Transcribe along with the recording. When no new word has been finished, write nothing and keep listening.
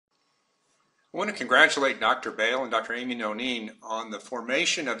I want to congratulate Dr. Bale and Dr. Amy Nonine on the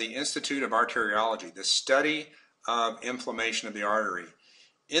formation of the Institute of Arteriology, the study of inflammation of the artery.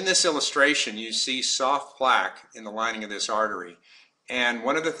 In this illustration, you see soft plaque in the lining of this artery. And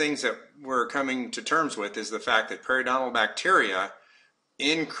one of the things that we're coming to terms with is the fact that periodontal bacteria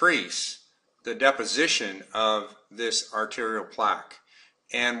increase the deposition of this arterial plaque.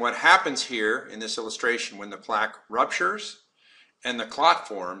 And what happens here in this illustration, when the plaque ruptures and the clot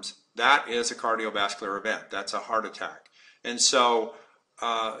forms, that is a cardiovascular event. That's a heart attack. And so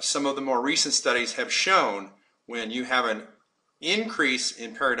some of the more recent studies have shown when you have an increase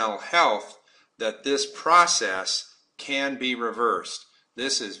in periodontal health that this process can be reversed.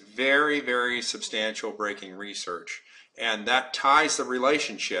 This is very, very substantial breaking research. And that ties the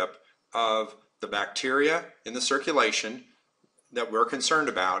relationship of the bacteria in the circulation that we're concerned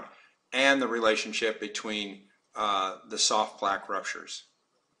about and the relationship between the soft plaque ruptures.